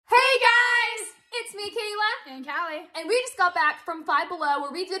me, Kayla. And Callie. And we just got back from Five Below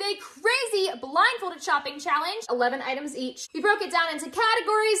where we did a crazy blindfolded shopping challenge. 11 items each. We broke it down into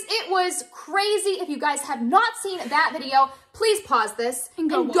categories. It was crazy. If you guys have not seen that video, please pause this and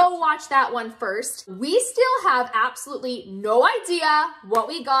go watch that one first. We still have absolutely no idea what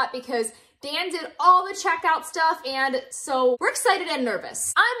we got because Dan did all the checkout stuff, and so we're excited and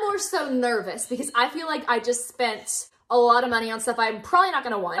nervous. I'm more so nervous because I feel like I just spent a lot of money on stuff I'm probably not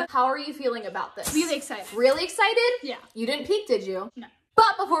gonna want. How are you feeling about this? Really excited. Really excited? Yeah. You didn't peek, did you? No.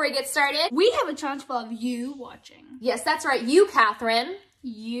 But before we get started, we have a challenge full of you watching. Yes, that's right. You, Catherine.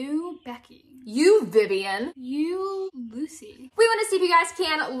 You, Becky. You, Vivian. You, Lucy. We want to see if you guys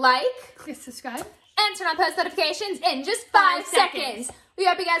can like, click subscribe, and turn on post notifications in just 5 seconds. We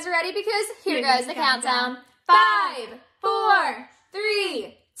hope you guys are ready because here goes the countdown. 5, 4,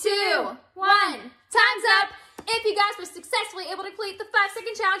 3, 2, 1. Time's up. If you guys were successfully able to complete the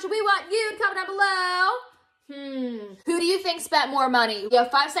 5-second challenge, we want you to comment down below. Who do you think spent more money? You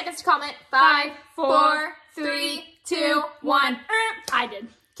have 5 seconds to comment. 5, 4, 3, 2, 1. I did.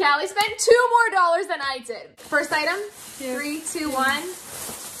 Callie spent $2 more than I did. First item, 3, 2, 1.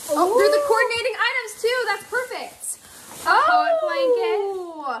 Oh, they're the coordinating items too. That's perfect. Heart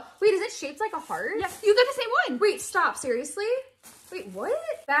blanket. Wait, is it shaped like a heart? Yeah, you got the same one. Wait, stop, seriously? Wait, what?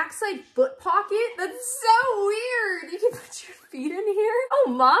 Backside foot pocket? That's so weird. You can put your feet in here?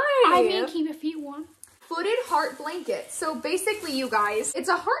 Oh my. I mean, keep your feet warm. Footed heart blanket. So basically, you guys, it's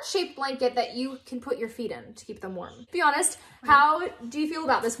a heart-shaped blanket that you can put your feet in to keep them warm. Be honest, how do you feel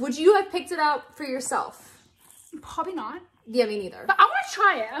about this? Would you have picked it up for yourself? Probably not. Yeah, me neither. But I want to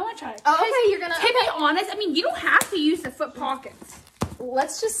try it. I want to try it. Oh, okay, you're gonna... To be honest, I mean, you don't have to use the foot pockets.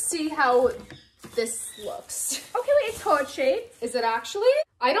 Let's just see how this looks. Okay, wait, it's heart-shaped. Is it actually?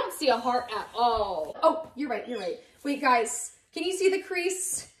 I don't see a heart at all. Oh, you're right, you're right. Wait, guys, can you see the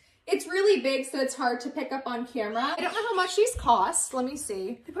crease? It's really big, so it's hard to pick up on camera. I don't know how much these cost. Let me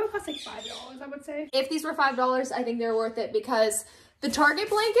see. They probably cost like $5, I would say. If these were $5, I think they're worth it because the Target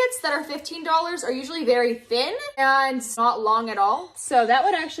blankets that are $15 are usually very thin and not long at all. So that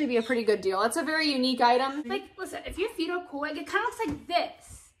would actually be a pretty good deal. That's a very unique item. Like, listen, if your feet are cool, like, it kind of looks like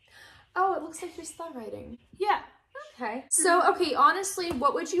this. Oh, it looks like you're star writing. Yeah. Okay. So, okay, honestly,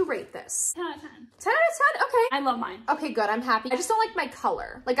 what would you rate this? 10 out of 10. 10 out of 10? Okay. I love mine. Okay, good. I'm happy. I just don't like my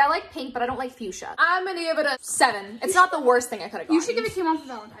color. Like, I like pink, but I don't like fuchsia. I'm gonna give it a 7. It's not the worst thing I could have gotten. You should give it to your mom for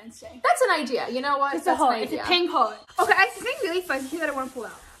Valentine's Day. That's an idea. You know what? It's That's a heart. an idea. It's a pink heart. Okay, I have something really fuzzy here that I want to pull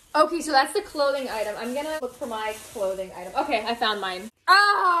out. Okay, so that's the clothing item. I'm gonna look for my clothing item. Okay, I found mine.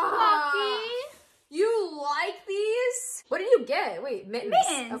 Ah! Lucky. You like these? What did you get? Wait, mittens.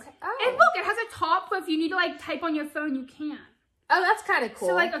 Mittens. Okay. Oh. And look, it has a top, but if you need to like type on your phone, you can. Oh, that's kind of cool.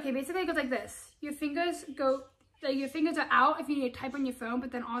 So like, okay, basically it goes like this. Your fingers go, like your fingers are out if you need to type on your phone,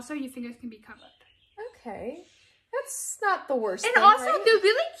 but then also your fingers can be covered. Okay. That's not the worst And thing, also, right? they're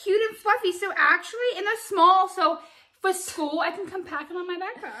really cute and fluffy. So actually, and they're small, so for school, I can come pack them on my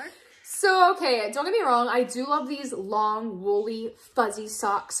backpack. So, okay, don't get me wrong. I do love these long, woolly, fuzzy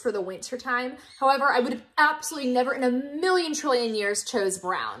socks for the winter time. However, I would have absolutely never in a million trillion years chose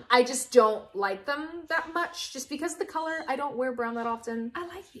brown. I just don't like them that much just because of the color. I don't wear brown that often. I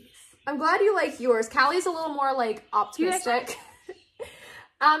like these. I'm glad you like yours. Callie's a little more, like, optimistic.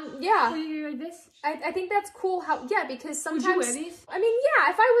 Yeah. Will you like this? I think that's cool how, yeah, because sometimes... Would you wear these? I mean, yeah,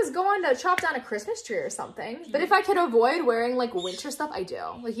 if I was going to chop down a Christmas tree or something. But if I could avoid wearing, like, winter stuff, I do.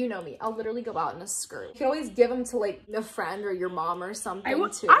 Like, you know me. I'll literally go out in a skirt. You can always give them to, like, a friend or your mom or something,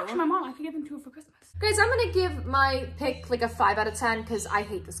 too. Actually, my mom, I could give them to her for Christmas. Guys, I'm going to give my pick, like, a 5 out of 10 because I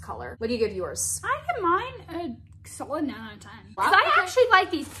hate this color. What do you give yours? I give mine a solid 9 out of 10. Wow, Because I actually like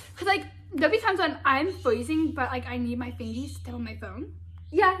these. Because, like, there'll be times when I'm freezing, but, like, I need my fingies to tap on my phone.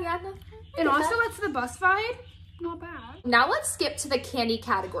 Yeah, no. And also, that's the bus ride. Not bad. Now let's skip to the candy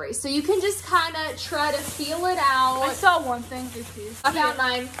category. So you can just kind of try to feel it out. I saw one thing. Please. I found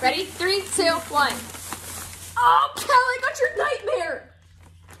mine. Ready? 3, 2, 1. Oh, Kelly, I got your nightmare.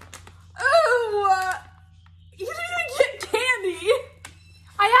 Oh, you didn't even get candy.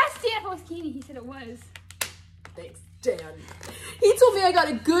 I asked Dan if it was candy. He said it was. Thanks, Dan. He told me I got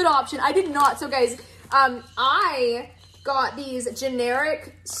a good option. I did not. So guys, I got these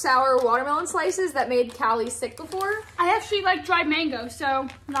generic sour watermelon slices that made Callie sick before. I actually like dried mango, so I'm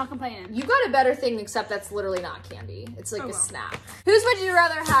not complaining. You got a better thing, except that's literally not candy. It's like a well. snack. Whose would you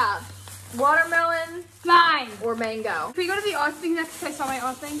rather have? Watermelon Mine. or mango? Can we go to the art thing next? I saw my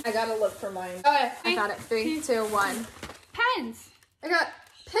art thing. I gotta look for mine. Okay, I found it. 3, 2, 1. Pens. I got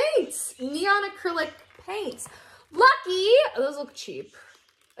paints. Neon acrylic paints. Lucky. Those look cheap.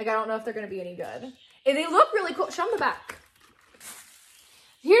 Like, I don't know if they're gonna be any good. And they look really cool. Show them the back.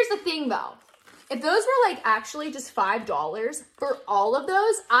 Here's the thing, though. If those were like actually just $5 for all of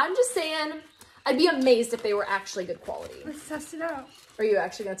those, I'm just saying I'd be amazed if they were actually good quality. Let's test it out. Are you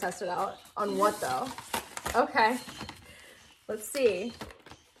actually gonna test it out? On what though? Okay. Let's see.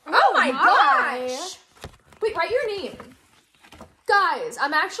 Oh my gosh! Wait, write your name. Guys,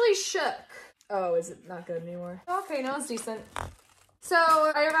 I'm actually shook. Oh, is it not good anymore? Okay, no, it's decent. So,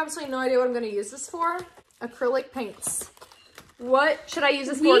 I have absolutely no idea what I'm gonna use this for. Acrylic paints. What should I use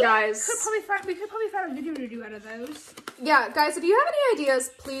this for, guys? We could probably find a video to do out of those. Yeah, guys, if you have any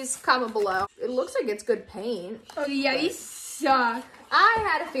ideas, please comment below. It looks like it's good paint. Oh yeah, these suck. I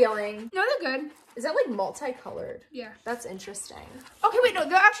had a feeling. No, they're good. Is that like multicolored? Yeah. That's interesting. Okay, wait, no,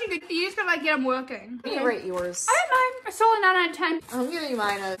 they're actually good. You just gotta like get them working. Can you rate yours? I have mine a solid 9 out of 10. I'm giving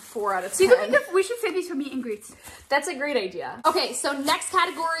mine a 4 out of 10. We should save these for meet and greets. That's a great idea. Okay, so next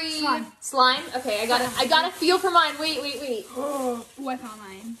category. Slime. Okay, I got a feel for mine. Wait. Oh, I found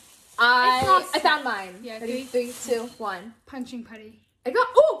mine. I found mine. Yeah, Ready? 3, 2, 1. Punching putty. I got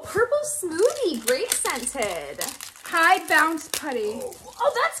purple smoothie, grape scented. High bounce putty.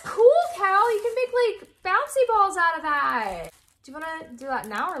 Oh, that's cool, Cal. You can make like bouncy balls out of that. Do you want to do that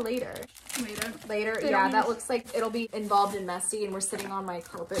now or later? Later. Yeah, that looks like it'll be involved in messy, and we're sitting on my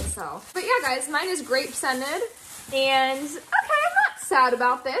carpet, so. But yeah, guys, mine is grape scented, and okay, I'm not sad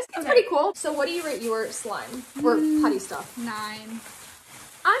about this. It's pretty cool. So what do you rate your slime or putty stuff? 9.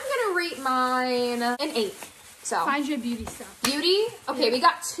 I'm gonna rate mine an 8. So find your beauty stuff. Beauty? Okay, we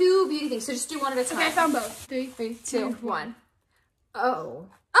got 2 beauty things, so just do one at a time. Okay, I found both. 3, 2, 1. Oh,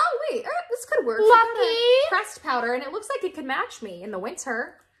 wait, this could work. Lucky. Pressed powder, and it looks like it could match me in the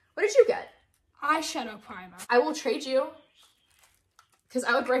winter. What did you get? Eyeshadow primer. I will trade you, because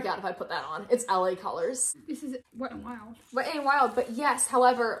I would break out if I put that on. It's LA colors. This is Wet n Wild. Wet n Wild, but yes,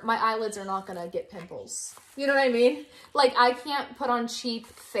 however, my eyelids are not gonna get pimples. You know what I mean? Like, I can't put on cheap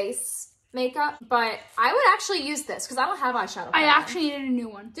face makeup, but I would actually use this because I don't have eyeshadow primer. I actually needed a new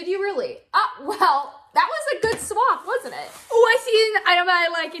one. Did you really? Well, that was a good swap, wasn't it? Oh, I see an item that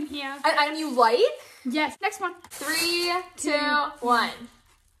I like in here. An item you like? Yes. Next one. 3, 2, 1.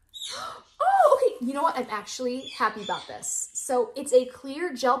 Oh, okay. You know what? I'm actually happy about this. So it's a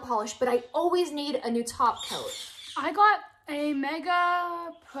clear gel polish, but I always need a new top coat. I got a Mega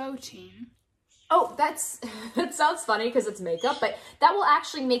Protein. Oh, that sounds funny because it's makeup, but that will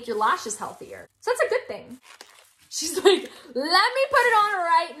actually make your lashes healthier. So that's a good thing. She's like, let me put it on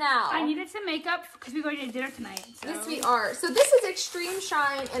right now. I needed some makeup because we're going to dinner tonight. So. Yes, we are. So this is Extreme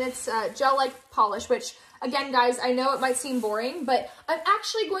Shine, and it's gel-like polish, which, again, guys, I know it might seem boring, but I'm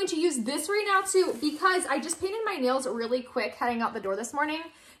actually going to use this right now, too, because I just painted my nails really quick heading out the door this morning,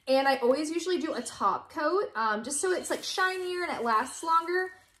 and I always usually do a top coat, just so it's, like, shinier and it lasts longer.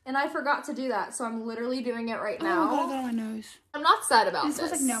 And I forgot to do that, so I'm literally doing it right now. Oh, I got it on my nose. I'm not sad about this.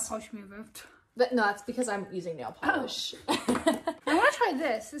 This looks like nail polish removed. But no, that's because I'm using nail polish. I want to try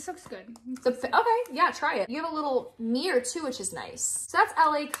this. This looks good. Okay, yeah, try it. You have a little mirror too, which is nice. So that's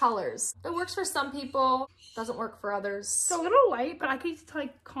LA colors. It works for some people, doesn't work for others. It's a little light, but I could use it to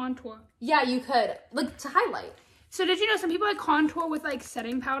like contour. Yeah, you could. Like to highlight. So did you know some people like contour with like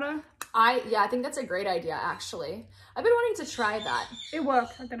setting powder? Yeah, I think that's a great idea, actually. I've been wanting to try that. It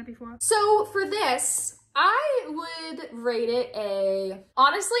worked. I've done it before. So for this, I would rate it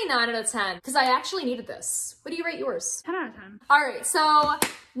honestly, 9 out of 10, because I actually needed this. What do you rate yours? 10 out of 10. All right, so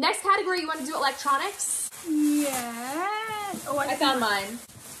next category, you want to do electronics? Yeah. Oh, I found mine.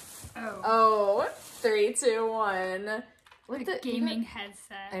 Oh, 3, 2, 1. What the gaming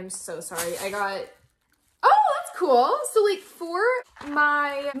headset. I'm so sorry. I got... Oh, that's cool. So like for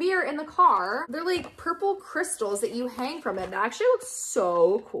my mirror in the car, they're like purple crystals that you hang from it. It actually looks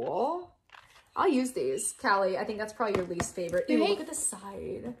so cool. I'll use these. Callie, I think that's probably your least favorite. Ew, look at the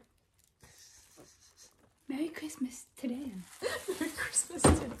side. Merry Christmas today. Merry Christmas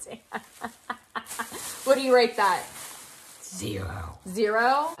today. What do you rate that? 0.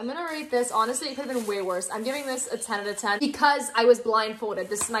 0? I'm gonna rate this, honestly, it could have been way worse. I'm giving this a 10 out of 10 because I was blindfolded.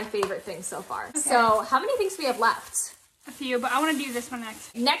 This is my favorite thing so far. Okay. So how many things do we have left? A few, but I want to do this one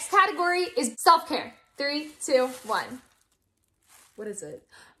next. Next category is self-care. 3, 2, 1. What is it?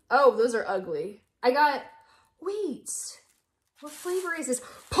 Oh, those are ugly. I got, wait, what flavor is this?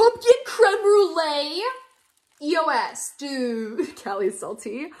 Pumpkin creme brulee. EOS, dude. Callie's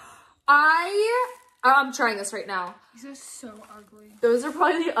salty. I'm trying this right now. These are so ugly. Those are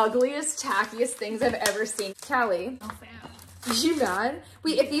probably the ugliest, tackiest things I've ever seen. Callie. Oh, fam. Are you mad?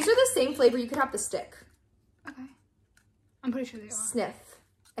 Wait, if these are the same flavor, you could have the stick. Okay. I'm pretty sure they are. Sniff.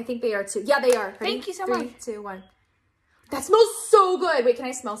 I think they are too. Yeah, they are. Ready? Thank you so much. 3, 2, 1. That smells so good. Wait, can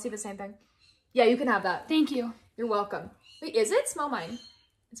I smell? See the same thing? Yeah, you can have that. Thank you. You're welcome. Wait, is it? Smell mine.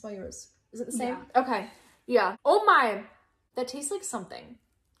 And smell yours. Is it the same? Yeah. Okay. Yeah. Oh my. That tastes like something.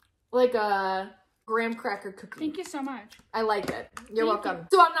 Like a graham cracker cookie. Thank you so much. I like it. You're welcome.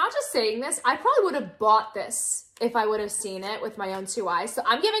 So I'm not just saying this. I probably would have bought this if I would have seen it with my own 2 eyes. So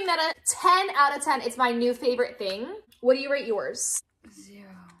I'm giving that a 10 out of 10. It's my new favorite thing. What do you rate yours? 0.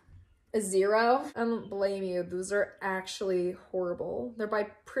 A 0? I don't blame you. Those are actually horrible. They're by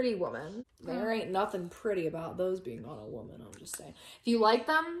Pretty Woman. There ain't nothing pretty about those being on a woman, I'm just saying. If you like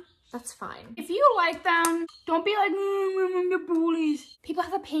them, that's fine. If you like them, don't be like, you're bullies. People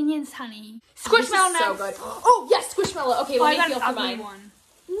have opinions, honey. Squishmallow so good. Oh, yes, Squishmallow. Okay, let me feel for mine. One.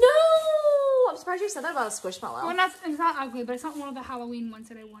 No! I'm surprised you said that about a Squishmallow. Well, it's not ugly, but it's not one of the Halloween ones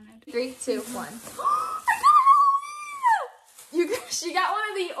that I wanted. 3, 2, 1. She got one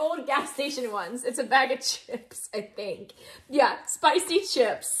of the old gas station ones. It's a bag of chips, I think. Yeah, spicy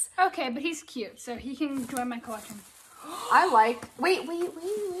chips. Okay, but he's cute, so he can join my collection. I like... Wait.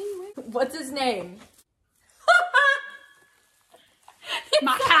 What's his name?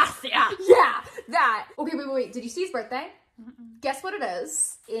 Macasia. Yeah, that. Okay, wait. Did you see his birthday? Guess what it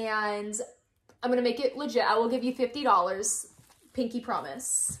is. And I'm going to make it legit. I will give you $50. Pinky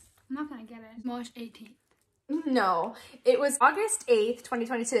promise. I'm not going to get it. March 18th. No, it was August 8th,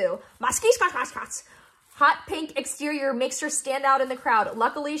 2022. Hot pink exterior makes her stand out in the crowd.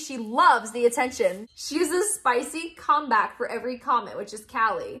 Luckily, she loves the attention. She uses spicy comeback for every comment, which is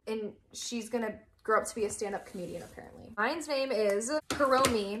Callie. And she's gonna grow up to be a stand-up comedian, apparently. Mine's name is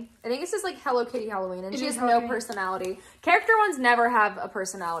Hiromi. I think this is like Hello Kitty Halloween, and she has no personality. Character ones never have a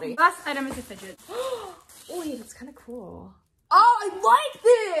personality. Last item is a fidget. Oh, wait, that's kind of cool. Oh, I like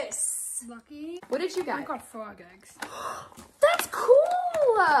this! Lucky. What did you get? I got frog eggs. That's cool.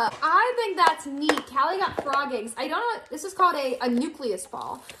 I think that's neat. Callie got frog eggs. I don't know. This is called a nucleus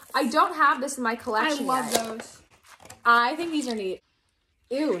ball. I don't have this in my collection I love yet. those. I think these are neat.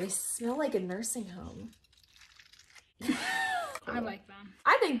 Ew, they smell like a nursing home. I like them.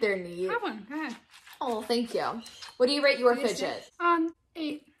 I think they're neat. Have one. Go ahead. Oh, thank you. What do you rate your fidget?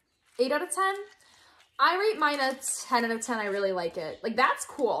 8. 8 out of 10? I rate mine a 10 out of 10. I really like it. Like, that's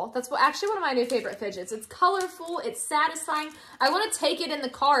cool. That's actually one of my new favorite fidgets. It's colorful. It's satisfying. I want to take it in the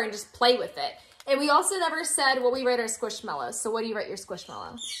car and just play with it. And we also never said what we rate our Squishmallows. So what do you rate your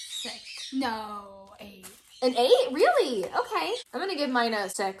Squishmallow? 6. No, 8. An 8? Really? Okay. I'm going to give mine a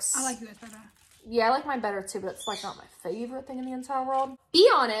 6. I like yours better. Yeah, I like mine better too, but it's like not my favorite thing in the entire world. Be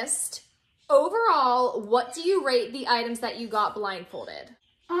honest. Overall, what do you rate the items that you got blindfolded?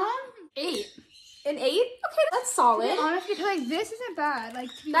 8. An 8? Okay, that's solid. To be honest, because like this isn't bad. Like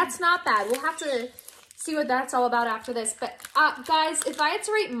that's not bad. We'll have to see what that's all about after this. But guys, if I had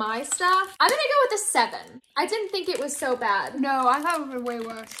to rate my stuff, I'm gonna go with a 7. I didn't think it was so bad. No, I thought it would be way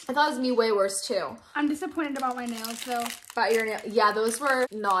worse. I thought it was gonna be way worse too. I'm disappointed about my nails though. About your nails? Yeah, those were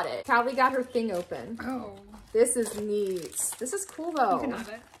not it. Callie got her thing open. Oh. This is neat. This is cool though. You can have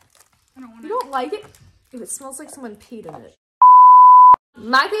it. I don't want it. You don't like it? Ew, it smells like someone peed in it.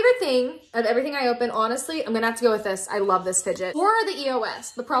 My favorite thing of everything I open, honestly, I'm gonna have to go with this. I love this fidget. Or the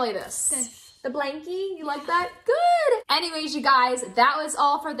EOS, but probably this. The blankie, you like that? Good. Anyways, you guys, that was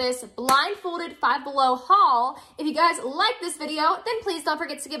all for this blindfolded 5 Below haul. If you guys like this video, then please don't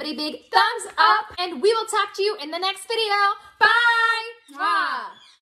forget to give it a big thumbs up, and we will talk to you in the next video. Bye. Mwah.